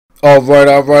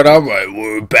Alright,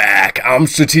 we're back. I'm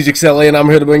Strategic Sally, and I'm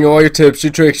here to bring you all your tips,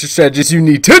 your tricks, your strategies you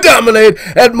need to dominate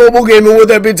at mobile gaming. With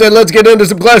that being said, let's get into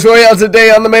some Clash Royale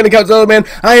today on the main account. So, man,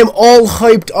 I am all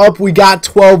hyped up. We got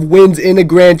 12 wins in a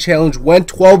grand challenge,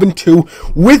 went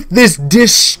 12-2 with this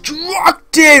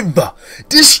destructive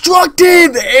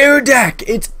air deck.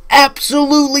 It's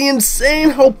absolutely insane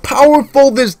how powerful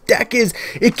this deck is.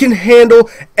 It can handle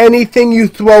anything you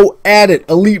throw at it.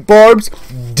 Elite Barbs,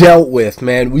 dealt with,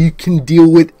 man. We can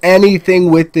deal with anything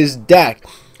with this deck.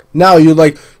 Now you're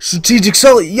like, Strategic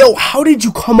Sully, yo, how did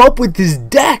you come up with this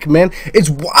deck, man? It's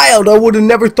wild. I would have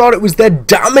never thought it was that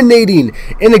dominating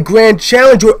in a grand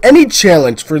challenge, or any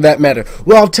challenge for that matter.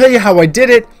 Well, I'll tell you how I did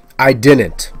it. I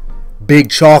didn't. Big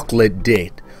Chocolate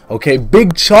did. Okay,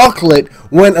 Big Chocolate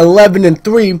went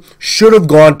 11-3, should have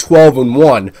gone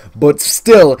 12-1, but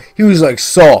still, he was like,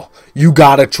 Saul, you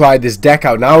gotta try this deck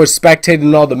out. Now I was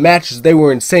spectating all the matches, they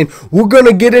were insane. We're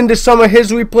gonna get into some of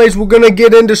his replays, we're gonna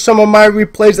get into some of my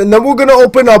replays, and then we're gonna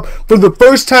open up, for the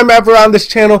first time ever on this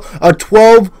channel, a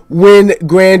 12-win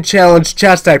grand challenge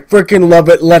chest. I freaking love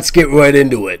it. Let's get right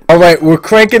into it. Alright, we're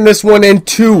cranking this one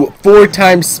into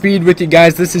 4x speed with you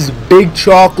guys. This is Big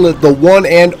Chocolate, the one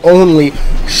and only,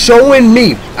 showing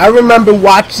me. I remember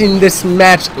watching this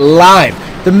match live.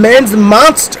 The man's a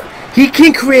monster. He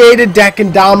can create a deck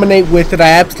and dominate with it. I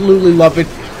absolutely love it.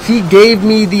 He gave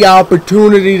me the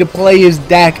opportunity to play his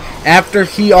deck after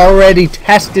he already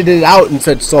tested it out and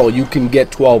said, Saul, you can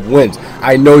get 12 wins.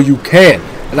 I know you can.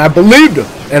 And I believed him,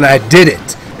 and I did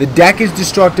it. The deck is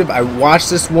destructive. I watched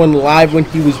this one live when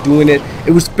he was doing it.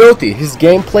 It was filthy. His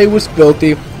gameplay was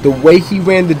filthy. The way he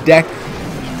ran the deck.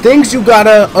 Things you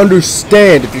gotta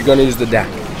understand if you're gonna use the deck.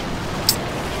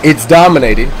 It's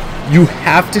dominating. You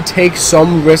have to take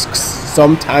some risks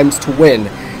sometimes to win,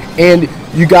 and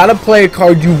you gotta play a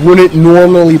card you wouldn't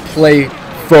normally play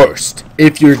first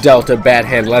if you're dealt a bad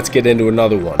hand. Let's get into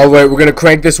another one. Alright, we're gonna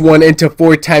crank this one into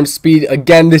 4x speed.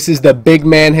 Again, this is the big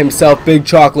man himself, Big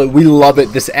Chocolate. We love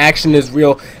it. This action is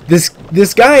real. This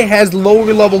guy has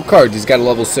lower level cards. He's got a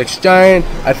level 6 giant.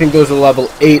 I think those are level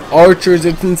 8 archers.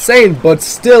 It's insane, but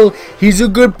still, he's a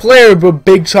good player, but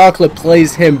Big Chocolate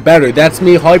plays him better. That's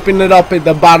me hyping it up at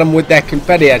the bottom with that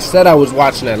confetti. I said I was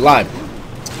watching it live.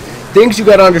 Things you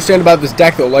gotta understand about this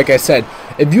deck, though, like I said,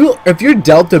 if you're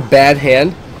dealt a bad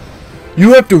hand,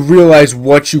 you have to realize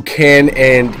what you can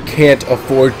and can't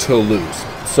afford to lose.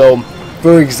 So,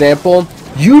 for example,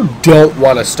 you don't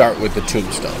want to start with the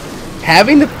Tombstone.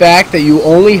 Having the fact that you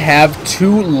only have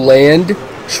 2 land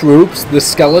troops, the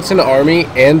Skeleton Army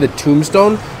and the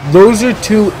Tombstone, those are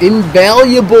 2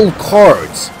 invaluable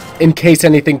cards in case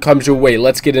anything comes your way.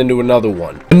 Let's get into another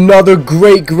one. Another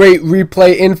great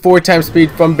replay in 4x speed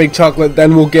from Big Chocolate,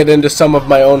 then we'll get into some of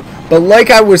my own. But like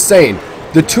I was saying,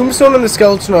 the Tombstone and the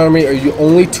Skeleton Army are your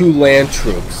only 2 land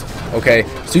troops, okay?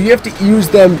 So you have to use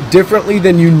them differently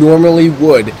than you normally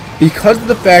would because of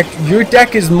the fact your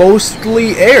deck is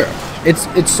mostly air.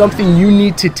 It's something you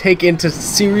need to take into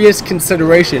serious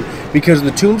consideration because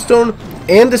the Tombstone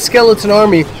and the Skeleton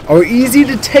Army are easy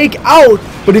to take out,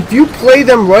 but if you play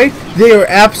them right, they are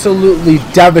absolutely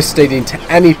devastating to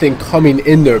anything coming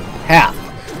in their path.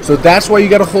 So that's why you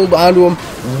got to hold on to them.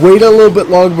 Wait a little bit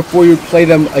longer before you play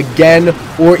them again,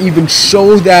 or even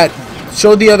show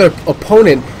the other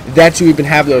opponent that you even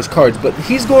have those cards. But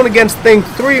he's going against Thing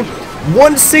 3.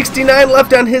 169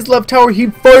 left on his left tower. He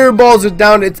fireballs it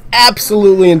down. It's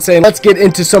absolutely insane. Let's get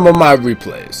into some of my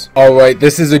replays. Alright,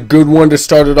 this is a good one to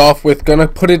start it off with. Gonna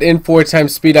put it in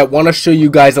 4x speed. I want to show you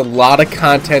guys a lot of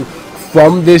content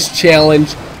from this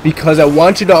challenge because I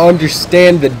want you to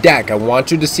understand the deck. I want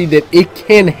you to see that it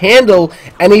can handle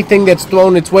anything that's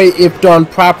thrown its way if done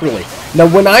properly. Now,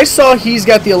 when I saw he's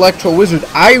got the Electro Wizard,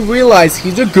 I realized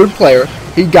he's a good player.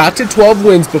 He got to 12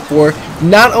 wins before.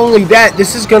 Not only that,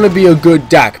 this is going to be a good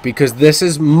deck because this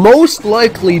is most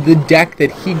likely the deck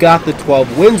that he got the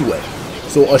 12 wins with.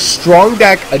 So a strong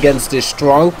deck against a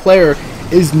strong player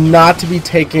is not to be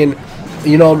taken,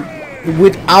 you know,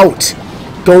 without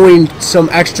going some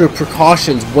extra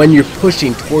precautions when you're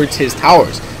pushing towards his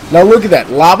towers. Now look at that.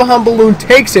 Lava Hound Balloon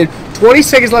takes it. 20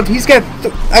 seconds left. He's got...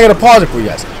 I gotta pause it for you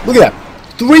guys. Look at that.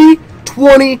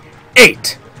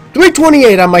 328.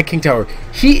 328 on my King Tower.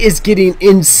 He is getting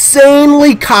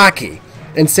insanely cocky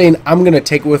and saying, I'm gonna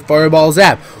take it with Fireball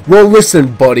Zap. Well,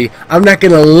 listen, buddy. I'm not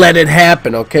gonna let it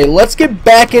happen, okay? Let's get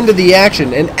back into the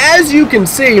action. And as you can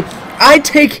see, I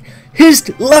take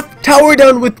his left tower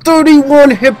down with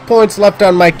 31 hit points left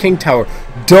on my King Tower.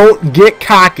 Don't get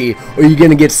cocky or you're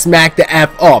going to get smacked the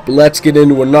F up. Let's get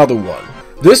into another one.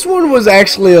 This one was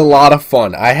actually a lot of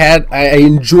fun. I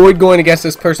enjoyed going against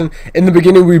this person. In the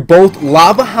beginning, we both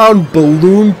Lava Hound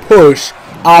balloon push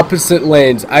opposite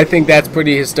lanes. I think that's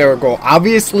pretty hysterical.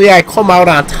 Obviously, I come out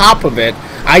on top of it.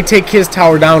 I take his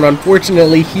tower down.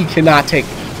 Unfortunately, he cannot take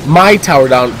my tower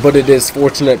down, but it is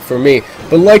fortunate for me.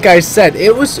 But like I said,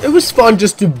 it was fun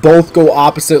just to both go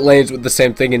opposite lanes with the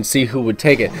same thing and see who would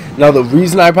take it. Now, the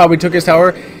reason I probably took his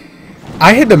tower,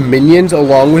 I had the minions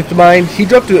along with mine. He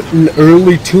dropped an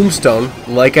early tombstone.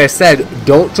 Like I said,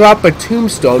 don't drop a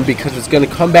tombstone because it's going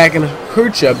to come back and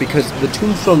hurt you, because the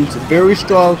tombstone's very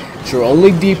strong. It's your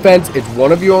only defense. It's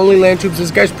one of your only land troops.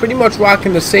 This guy's pretty much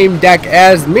rocking the same deck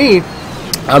as me.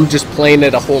 I'm just playing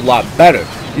it a whole lot better.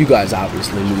 You guys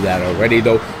obviously knew that already,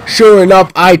 though. Sure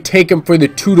enough, I take him for the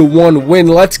 2-1 win.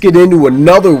 Let's get into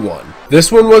another one. This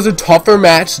one was a tougher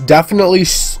match, definitely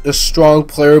a strong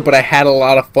player, but I had a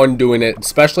lot of fun doing it.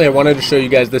 Especially I wanted to show you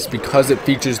guys this because it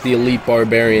features the Elite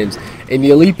Barbarians. And the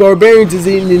Elite Barbarians is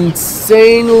an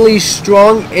insanely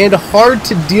strong and hard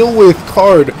to deal with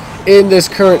card in this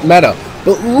current meta.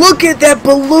 But look at that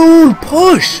balloon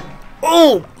push!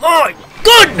 Oh my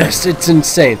goodness, it's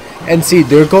insane. And see,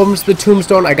 there comes the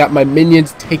tombstone. I got my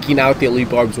minions taking out the Elite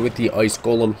Barbs with the Ice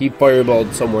Golem. He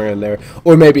fireballed somewhere in there.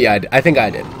 Or maybe I think I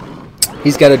did.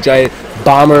 He's got a giant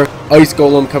bomber, Ice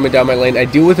Golem coming down my lane. I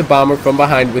deal with the bomber from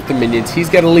behind with the minions.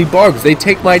 He's got Elite Barbs. They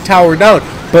take my tower down.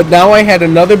 But now I had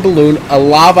another balloon, a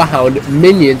Lava Hound,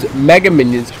 minions, Mega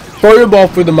Minions, Fireball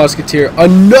for the Musketeer,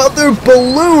 another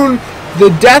balloon.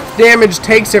 The death damage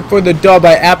takes it for the dub.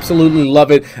 I absolutely love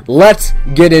it. Let's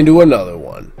get into another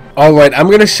one. Alright, I'm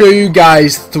going to show you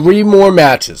guys 3 more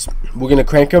matches. We're going to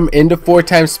crank them into 4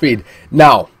 times speed.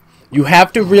 Now, you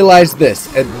have to realize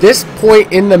this. At this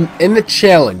point in the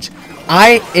challenge,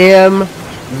 I am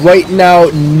right now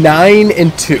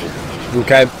 9-2.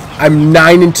 Okay? I'm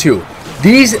 9-2.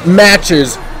 These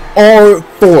matches are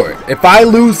for it. If I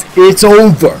lose, it's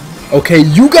over. Okay?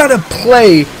 You gotta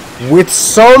play with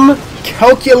some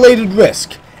calculated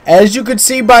risk. As you could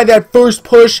see by that first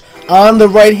push on the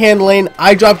right-hand lane,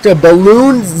 I dropped a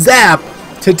balloon zap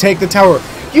to take the tower.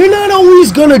 You're not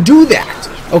always gonna do that.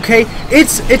 Okay,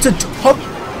 it's a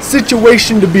tough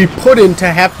situation to be put in to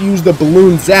have to use the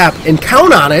balloon zap and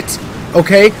count on it.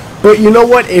 Okay, but you know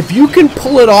what? If you can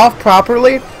pull it off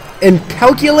properly and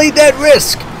calculate that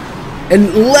risk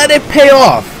and let it pay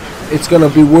off, it's gonna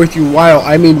be worth your while.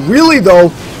 I mean, really though,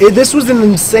 this was an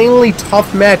insanely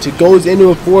tough match. It goes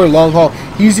into a 4 long haul.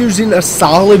 He's using a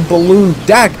solid balloon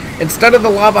deck. Instead of the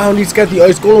Lava Hound, he's got the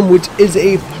Ice Golem, which is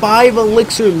a 5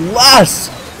 elixir less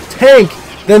tank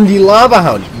than the Lava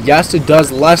Hound. Yes, it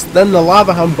does less than the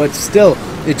Lava Hound, but still,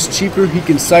 it's cheaper. He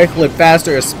can cycle it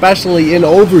faster, especially in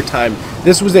overtime.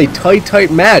 This was a tight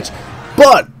match,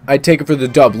 but I take it for the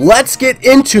dub. Let's get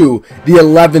into the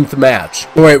 11th match.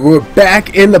 Alright, we're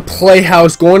back in the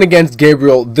Playhouse going against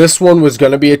Gabriel. This one was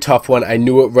going to be a tough one. I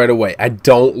knew it right away. I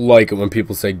don't like it when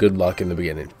people say good luck in the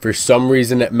beginning. For some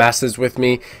reason, it messes with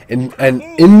me, and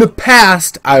in the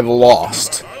past, I've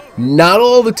lost. Not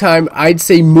all the time. I'd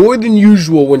say more than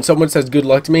usual when someone says good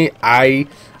luck to me, I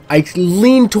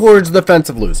lean towards the fence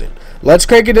of losing. Let's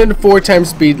crank it into 4 times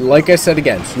speed, like I said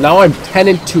again. So now I'm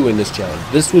 10-2 in this challenge.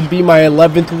 This would be my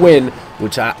 11th win,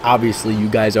 which obviously you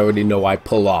guys already know I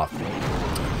pull off.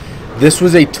 This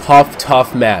was a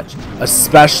tough match,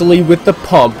 especially with the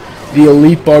pump, the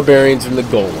Elite Barbarians, and the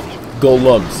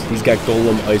Golems. He's got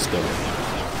Golem, Ice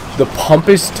Golem. The pump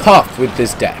is tough with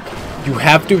this deck. You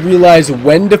have to realize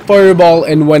when to fireball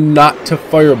and when not to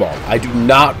fireball. I do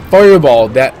not fireball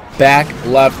that back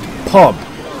left pump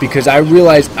because I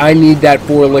realize I need that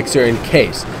 4 elixir in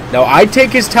case. Now I take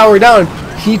his tower down,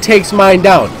 he takes mine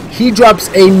down. He drops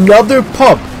another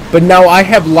pump, but now I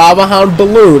have Lava Hound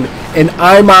balloon and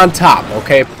I'm on top,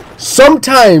 okay?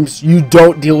 Sometimes you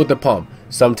don't deal with the pump.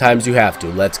 Sometimes you have to.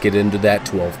 Let's get into that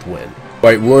 12th win.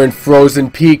 Right, we're in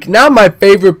Frozen Peak. Not my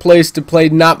favorite place to play,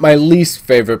 not my least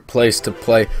favorite place to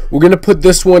play. We're going to put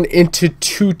this one into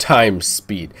 2 times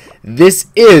speed. This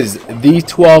is the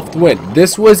 12th win.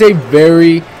 This was a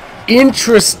very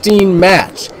interesting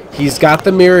match. He's got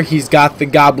the mirror, he's got the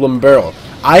Goblin Barrel.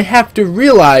 I have to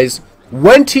realize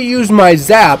when to use my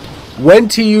zap, when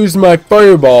to use my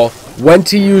fireball, when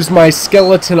to use my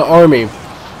skeleton army.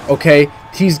 Okay,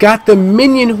 he's got the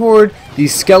minion horde, the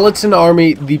skeleton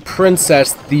army, the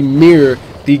princess, the mirror,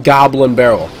 the Goblin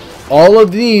Barrel. All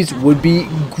of these would be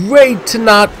great to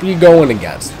not be going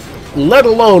against, let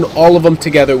alone all of them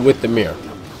together with the mirror.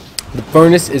 The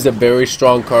Furnace is a very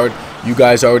strong card. You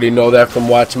guys already know that from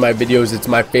watching my videos. It's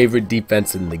my favorite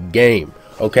defense in the game.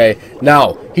 Okay,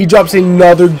 now he drops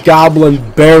another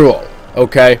Goblin Barrel.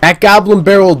 Okay, that goblin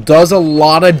barrel does a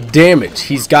lot of damage.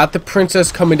 He's got the princess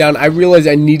coming down. I realize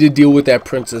I need to deal with that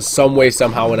princess some way,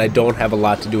 somehow, and I don't have a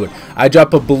lot to do it. I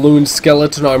drop a balloon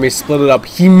skeleton army, split it up.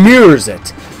 He mirrors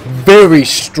it. Very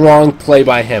strong play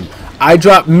by him. I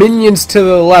dropped minions to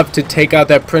the left to take out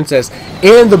that princess,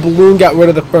 and the balloon got rid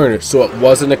of the furnace, so it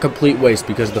wasn't a complete waste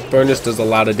because the furnace does a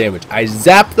lot of damage. I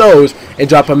zap those and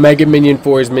drop a mega minion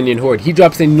for his minion horde. He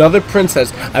drops another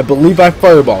princess. I believe I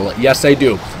fireball it. Yes, I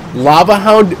do. Lava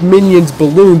Hound minions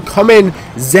balloon come in,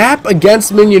 zap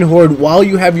against minion horde while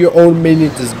you have your own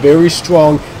minions is very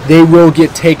strong. They will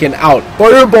get taken out.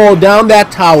 Fireball down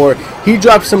that tower. He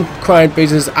drops some crying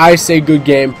faces. I say good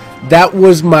game. That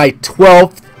was my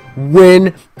 12th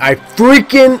win. I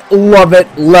freaking love it.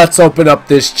 Let's open up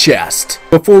this chest.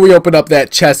 Before we open up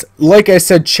that chest, like I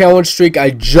said, challenge streak,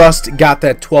 I just got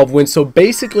that 12 wins. So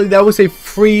basically that was a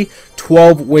free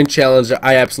 12 win challenge.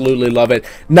 I absolutely love it.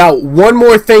 Now, one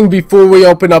more thing before we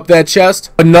open up that chest.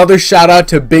 Another shout out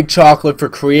to Big Chocolate for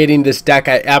creating this deck.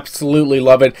 I absolutely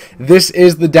love it. This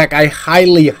is the deck I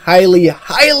highly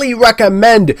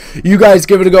recommend you guys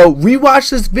give it a go. Rewatch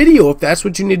this video if that's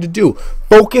what you need to do.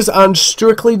 Focus on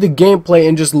strictly the gameplay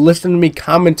and just listen to me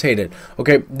commentate it.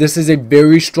 Okay, this is a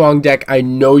very strong deck. I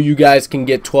know you guys can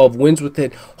get 12 wins with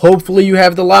it. Hopefully you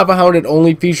have the Lava Hound. It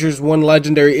only features one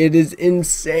legendary. It is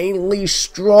insanely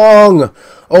strong.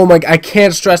 Oh my, I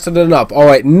can't stress it enough.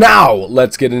 Alright, now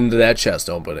let's get into that chest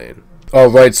opening.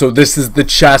 Alright, so this is the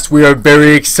chest we are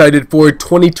very excited for.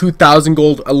 22,000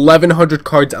 gold, 1,100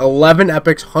 cards, 11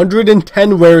 epics,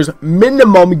 110 rares,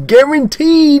 minimum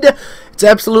guaranteed. It's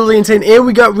absolutely insane, and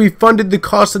we got refunded the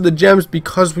cost of the gems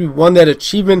because we won that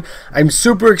achievement. I'm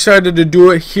super excited to do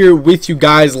it here with you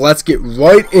guys. Let's get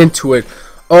right into it.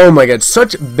 Oh my god,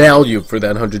 such value for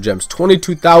that 100 gems.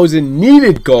 22,000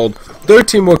 needed gold,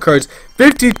 13 more cards,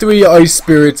 53 ice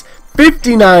spirits,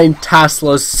 59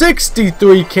 Teslas,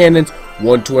 63 cannons,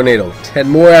 1 tornado, 10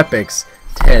 more epics,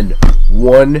 10,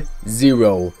 1,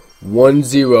 0, 1,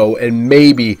 0, and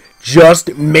maybe,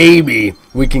 just maybe,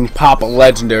 we can pop a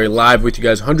legendary live with you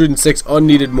guys. 106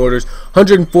 unneeded mortars,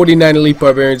 149 elite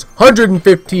barbarians,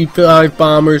 155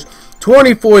 bombers,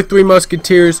 24 3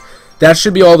 musketeers. That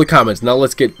should be all the comments. Now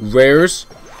let's get rares.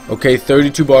 Okay,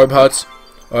 32 barb huts.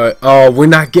 Alright, oh, we're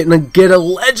not getting to get a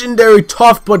legendary,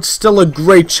 tough but still a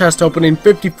great chest opening.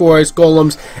 54 ice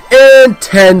golems and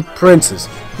 10 princes.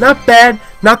 Not bad,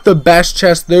 not the best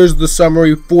chest. There's the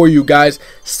summary for you guys.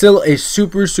 Still a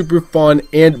super fun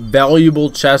and valuable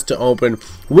chest to open.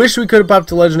 Wish we could have popped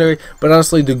a legendary, but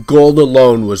honestly the gold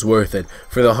alone was worth it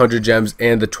for the 100 gems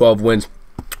and the 12 wins.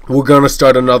 We're going to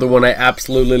start another one. I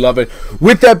absolutely love it.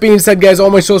 With that being said, guys, all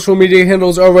my social media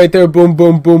handles are right there. Boom,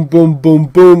 boom, boom, boom, boom,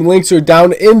 boom. Links are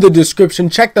down in the description.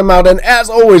 Check them out. And as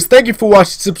always, thank you for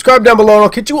watching. Subscribe down below, and I'll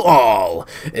catch you all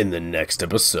in the next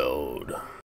episode.